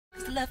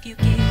the love you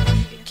give,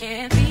 it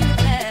can't be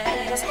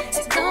replaced.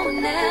 There's no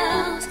one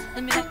else,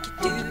 let me like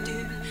you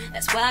do.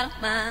 That's why I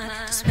don't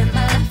mind to spend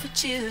my life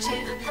with you.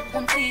 I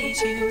wanna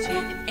please you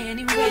in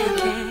any way I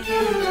can.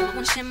 I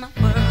wanna share my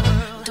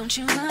world, don't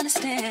you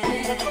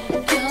understand?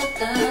 Your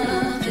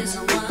love is a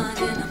one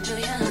in a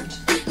million.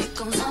 It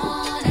goes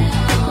on and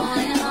on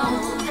and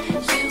on.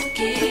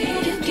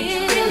 You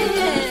give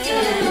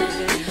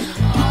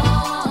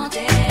all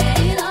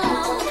day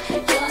long.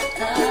 Your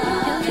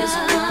love is a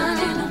one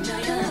in a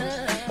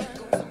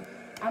million.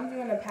 I'm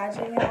doing a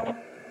pageant, y'all.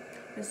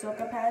 The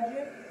SOCA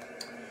Pageant.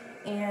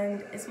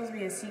 And it's supposed to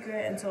be a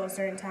secret until a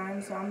certain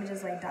time, so I'm gonna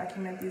just like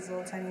document these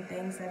little tiny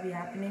things that be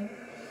happening,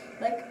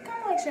 like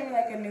kind of like showing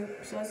like a new.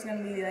 So it's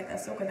gonna be like a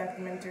SOCA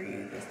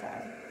documentary this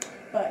time.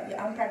 But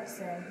yeah, I'm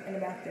practicing in the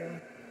bathroom.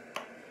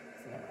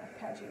 It's my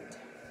pageant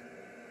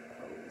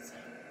pose.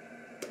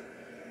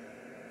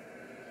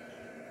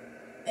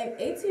 In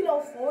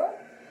 1804,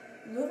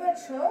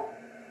 Louverture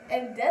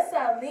and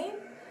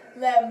Dessalines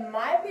led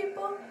my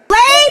people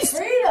to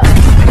freedom.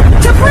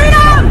 To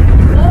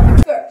freedom.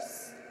 Love first.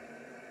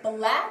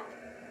 Black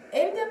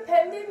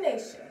independent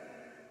nation.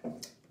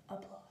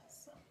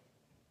 Applause.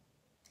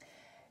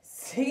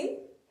 See?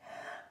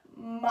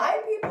 My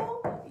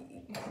people?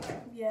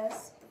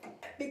 Yes.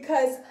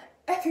 Because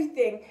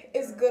everything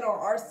is good on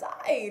our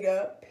side.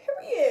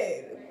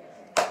 Period.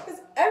 Because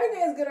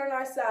everything is good on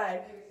our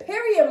side.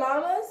 Period,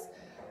 mamas.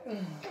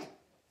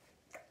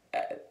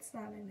 It's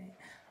not in it.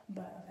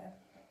 But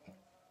okay.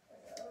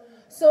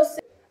 So,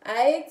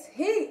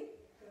 HAITI.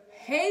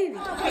 Haiti.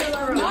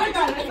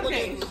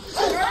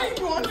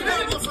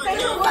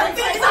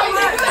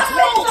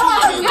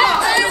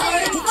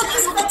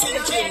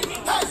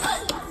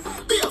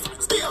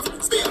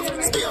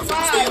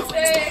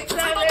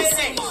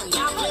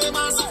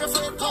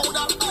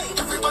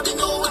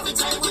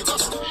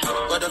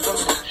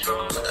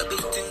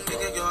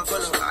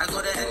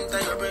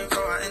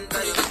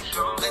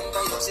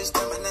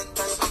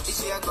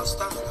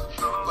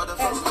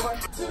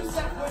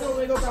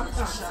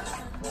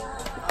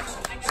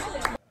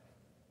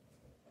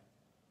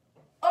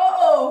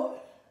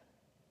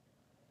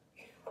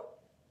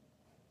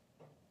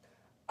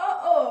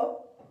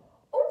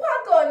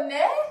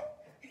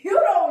 You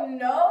don't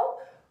know?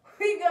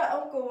 We got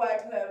Uncle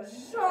Wyclef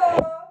Shaw,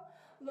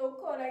 Lil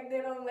Kodak,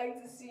 they don't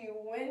like to see you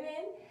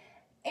winning,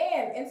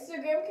 and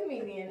Instagram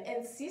comedian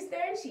and Sister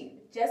and Chief,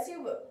 Jesse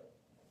Wu,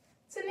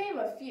 to name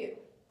a few.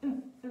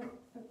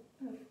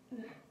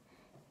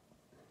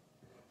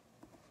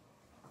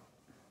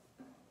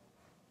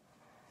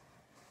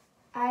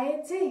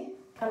 HAITI.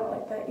 I don't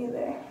like that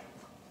either.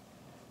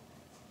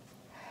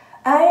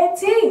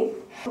 HAITI.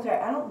 Okay,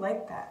 I don't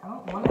like that. I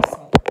don't want to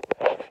say it.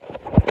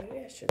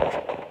 Maybe I should.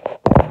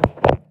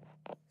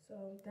 So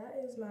that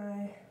is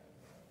my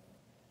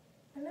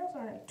nails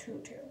aren't too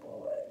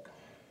terrible,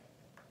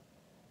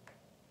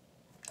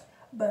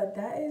 but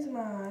that is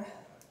my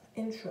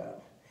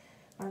intro.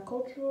 My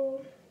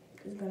cultural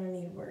is gonna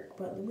need work,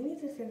 but we need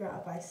to figure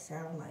out if I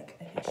sound like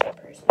a Haitian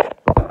person.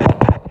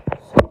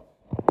 So,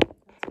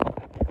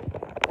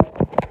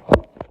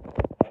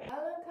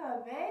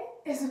 Alan Cave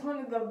is one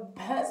of the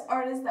best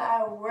artists that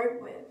I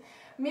work with.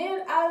 Me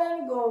and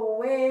Alan go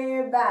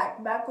way back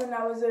when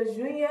I was a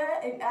junior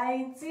in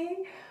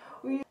Haiti.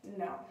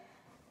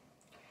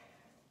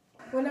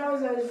 When I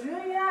was a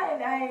junior in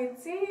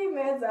Haiti,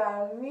 mes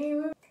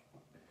amis,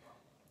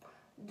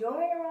 don't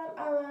hang around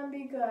Alan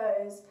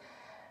because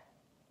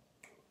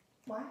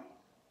why?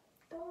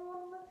 Don't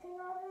want to hang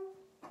around him?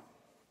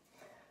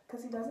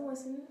 Because he doesn't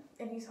listen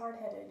and he's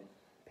hard-headed.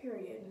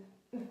 Period.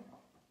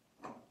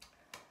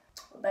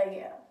 But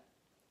yeah,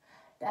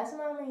 that's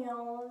my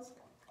nails.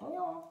 Oh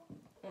y'all.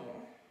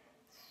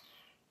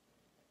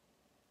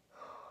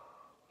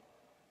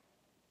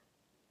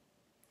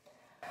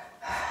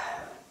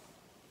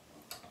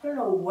 I don't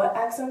know what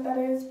accent that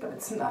is, but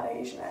it's not a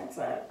Haitian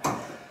accent.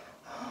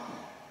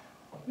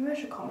 Maybe I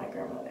should call my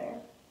grandmother.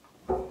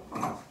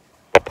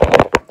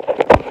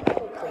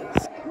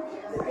 Please.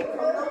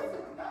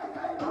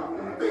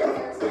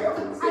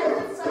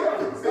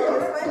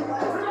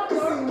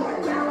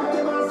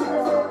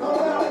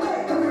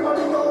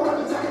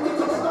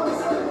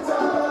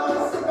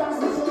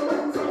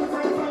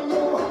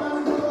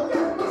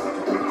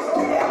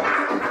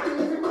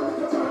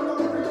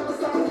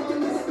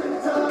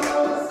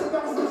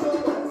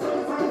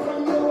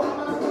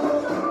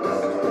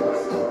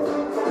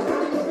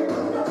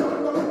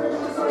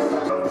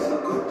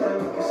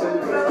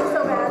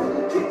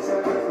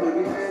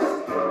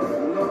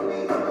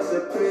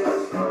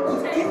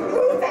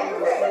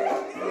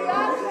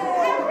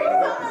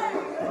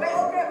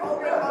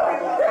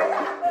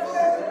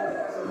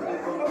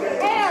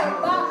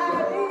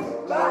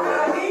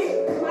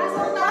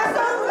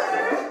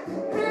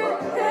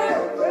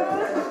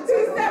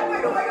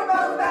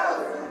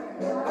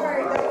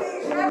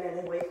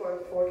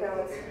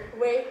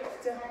 Wait,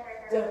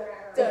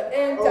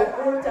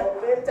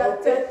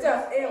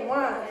 and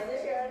one.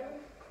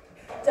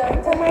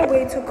 On my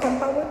way to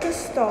Kompa with the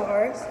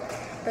stars.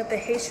 that the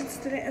Haitian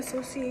Student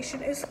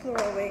Association is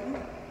throwing.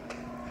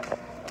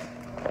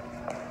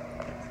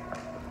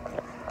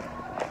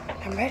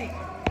 I'm ready.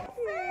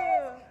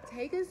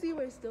 Take a seat.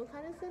 We're still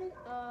kind of setting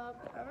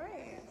up. All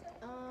right.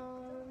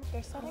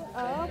 They're setting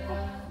up.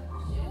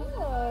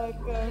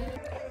 Look.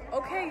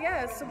 Okay,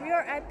 yes, so we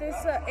are at this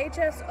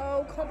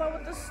HSO Kompa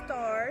with the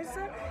Stars,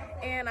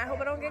 and I hope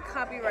I don't get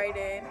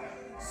copyrighted.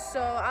 So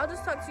I'll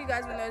just talk to you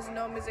guys when there's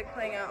no music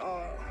playing at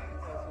all.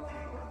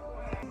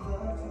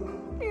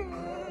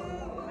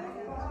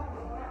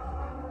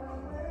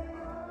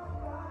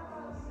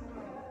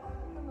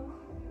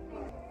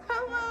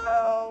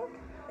 Hello.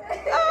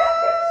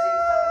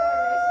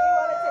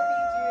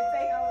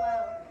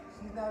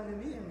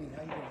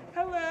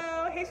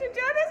 Hello, Haitian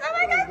Jonas. Oh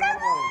my God,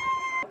 come on.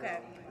 Okay,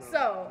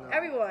 so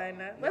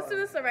everyone, let's do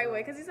this the right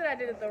way because he said I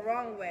did it the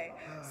wrong way.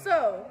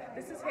 So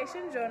this is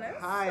Haitian Jonas.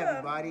 Hi,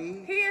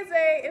 everybody. He is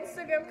a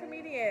Instagram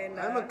comedian.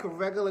 I'm a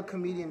regular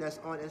comedian that's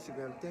on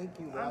Instagram. Thank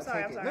you. I'm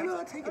sorry. No,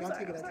 I'll take it. I'll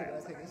take it.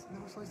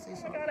 No, so say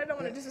Oh my God, I don't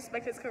want to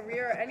disrespect his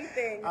career or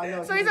anything. I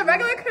know, so he's a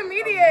regular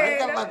comedian.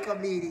 Regular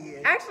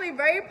comedian. Actually,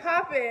 very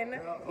poppin'.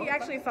 He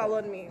actually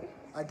followed me.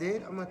 I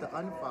did? I'm going to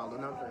unfollow.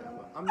 No,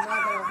 I'm not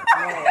going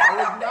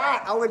to. No,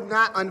 I would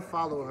not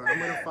unfollow her. I'm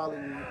going to follow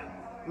you.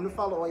 I'm going to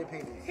follow all your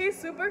paintings. He's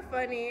super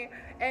funny,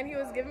 and he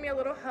was giving me a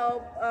little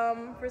help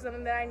for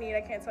something that I need.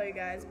 I can't tell you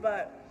guys,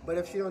 but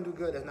if she don't do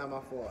good, that's not my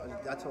fault.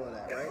 I told her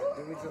that, right?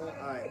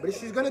 All right. But if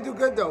she's going to do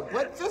good, though,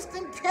 but just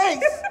in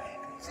case,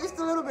 just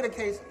a little bit of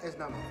case, it's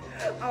not my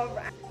fault. All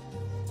right.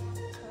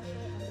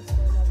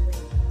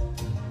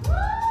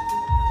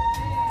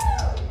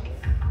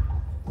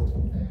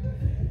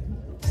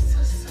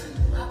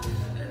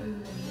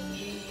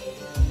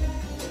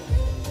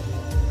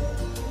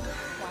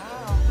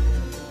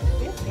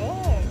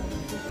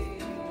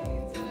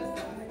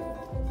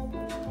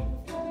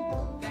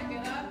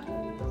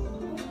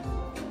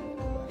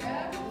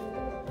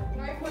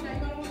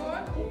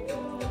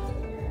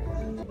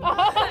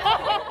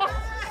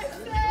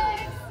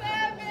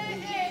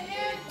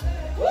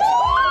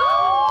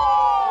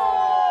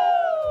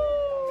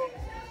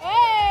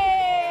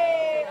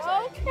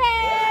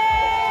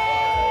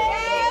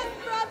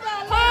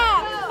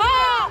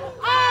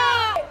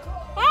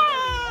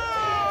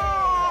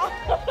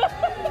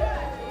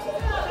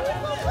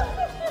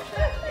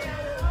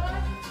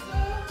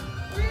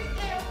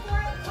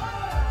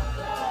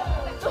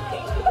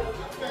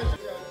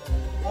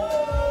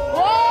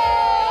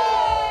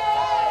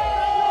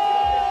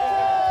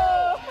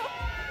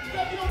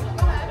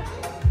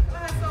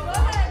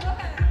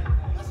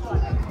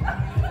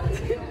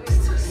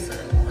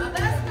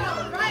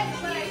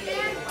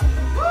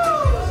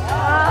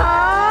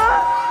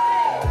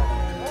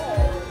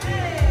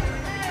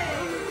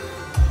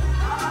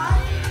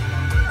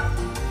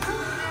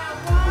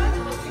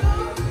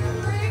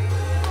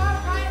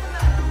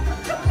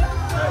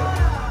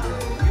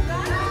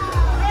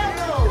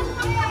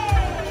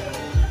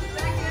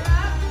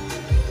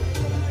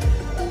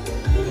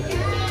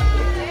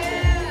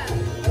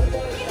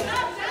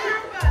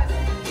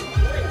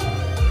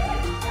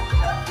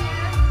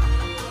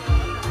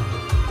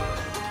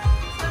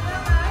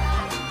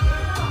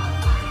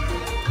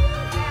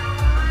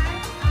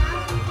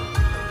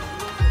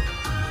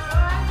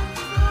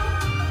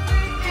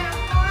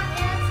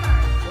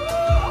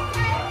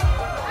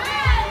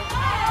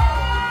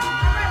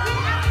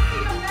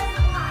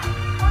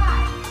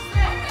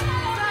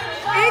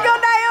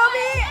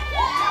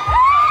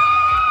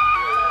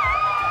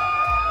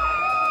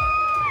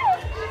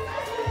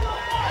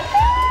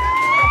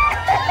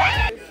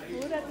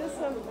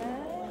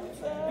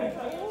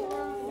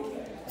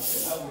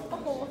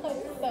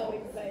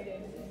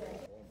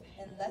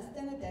 less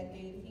than a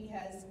decade, he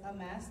has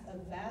amassed a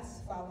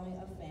vast following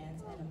of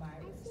fans and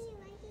admirers.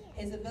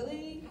 His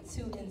ability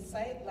to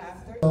incite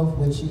laughter.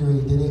 When she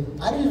already did it,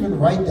 I didn't even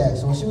write that.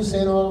 So when she was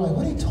saying all, I'm like,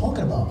 what are you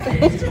talking about?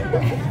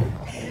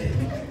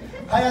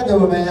 How y'all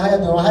doing, man? How y'all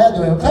doing? How y'all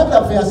doing? Clap it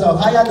up for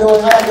yourself. How y'all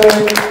doing? How y'all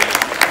doing?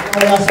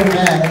 Oh, y'all so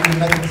mad. I didn't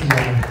nothing to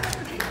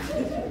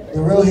y'all.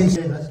 The real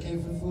Haitian. I just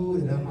came for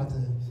food and I'm about to.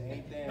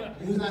 Same thing.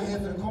 You was not here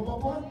for the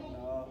Kompa part? No.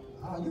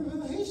 Oh, you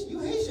real Haitian? You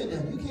Haitian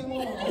then? You came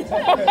on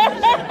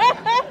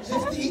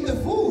just to eat the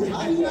food.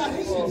 How are you not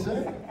Haitian,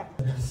 sir?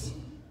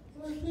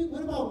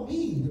 What about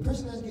me, the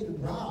person that's getting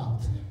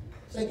robbed?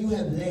 It's like you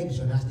have legs,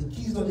 Jonas. The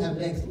keys don't have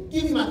legs.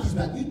 Give me my keys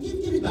back. You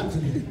give it back to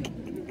me.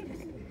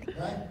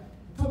 Right?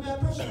 Put mad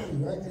pressure on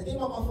you, right? And the thing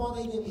about my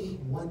father, he gave me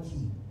one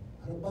key.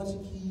 I had a bunch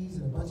of keys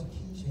and a bunch of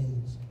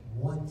keychains.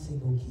 One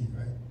single key,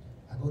 right?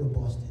 I go to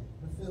Boston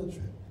on a field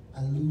trip.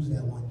 I lose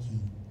that one key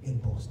in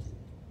Boston.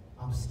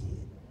 I'm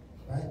scared,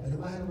 right? But in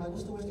my head, I'm like,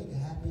 what's the worst that can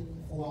happen?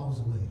 4 hours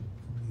away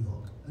from New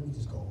York. Let me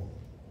just go home,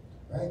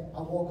 right?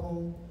 I walk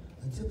home.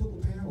 A typical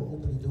parent will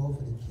open the door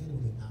for the kid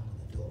when they knock on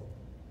the door.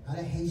 Not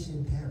a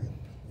Haitian parent.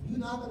 If you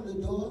knock on the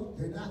door,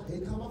 they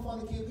come, my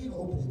father can't even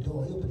open the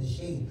door, he open the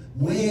shade.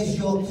 Where's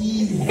your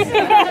keys? Let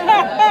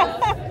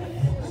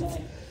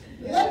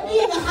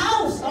me in the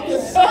house, I'm your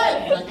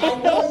son. Like, I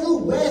know you,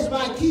 where's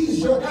my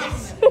keys,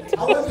 Jonas?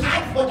 I wasn't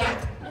hot for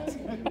that.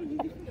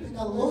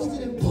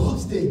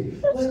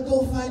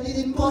 I did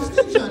in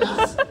Boston,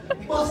 Jonas.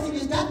 Boston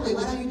is that way.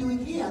 What are you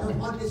doing here? I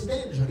don't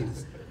understand,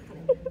 Jonas.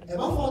 And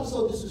my father was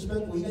so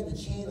disrespectful, he had the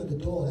chain on the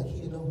door, like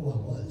he didn't know who I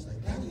was.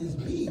 Like, Daddy is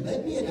me.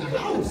 Let me in the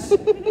house.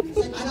 He's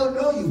like, I don't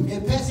know you.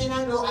 The person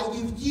I know, I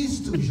give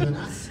keys to,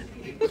 Jonas.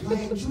 You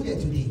ain't true there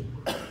today.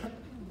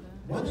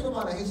 One thing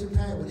about a Haitian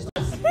parent, when it's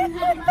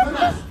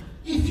Jonas,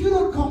 if you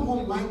don't come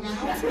home right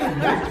now,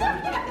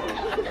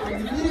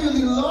 I'm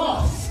literally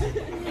lost.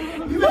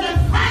 You better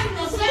find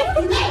yourself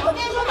today,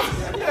 okay, Jonas?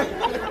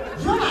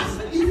 Jonas,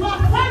 if I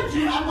find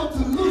you, I'm going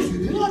to lose you.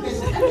 Do you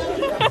understand?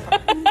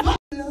 I'm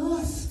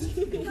lost.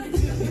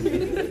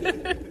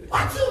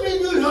 What you mean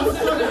you lost,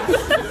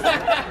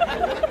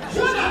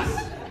 Jonas?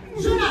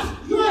 Jonas,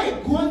 you are a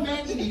grown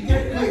man in the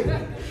third grade.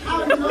 How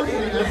do you know,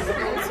 Jonas?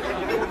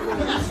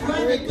 Jonas, you are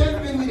in the third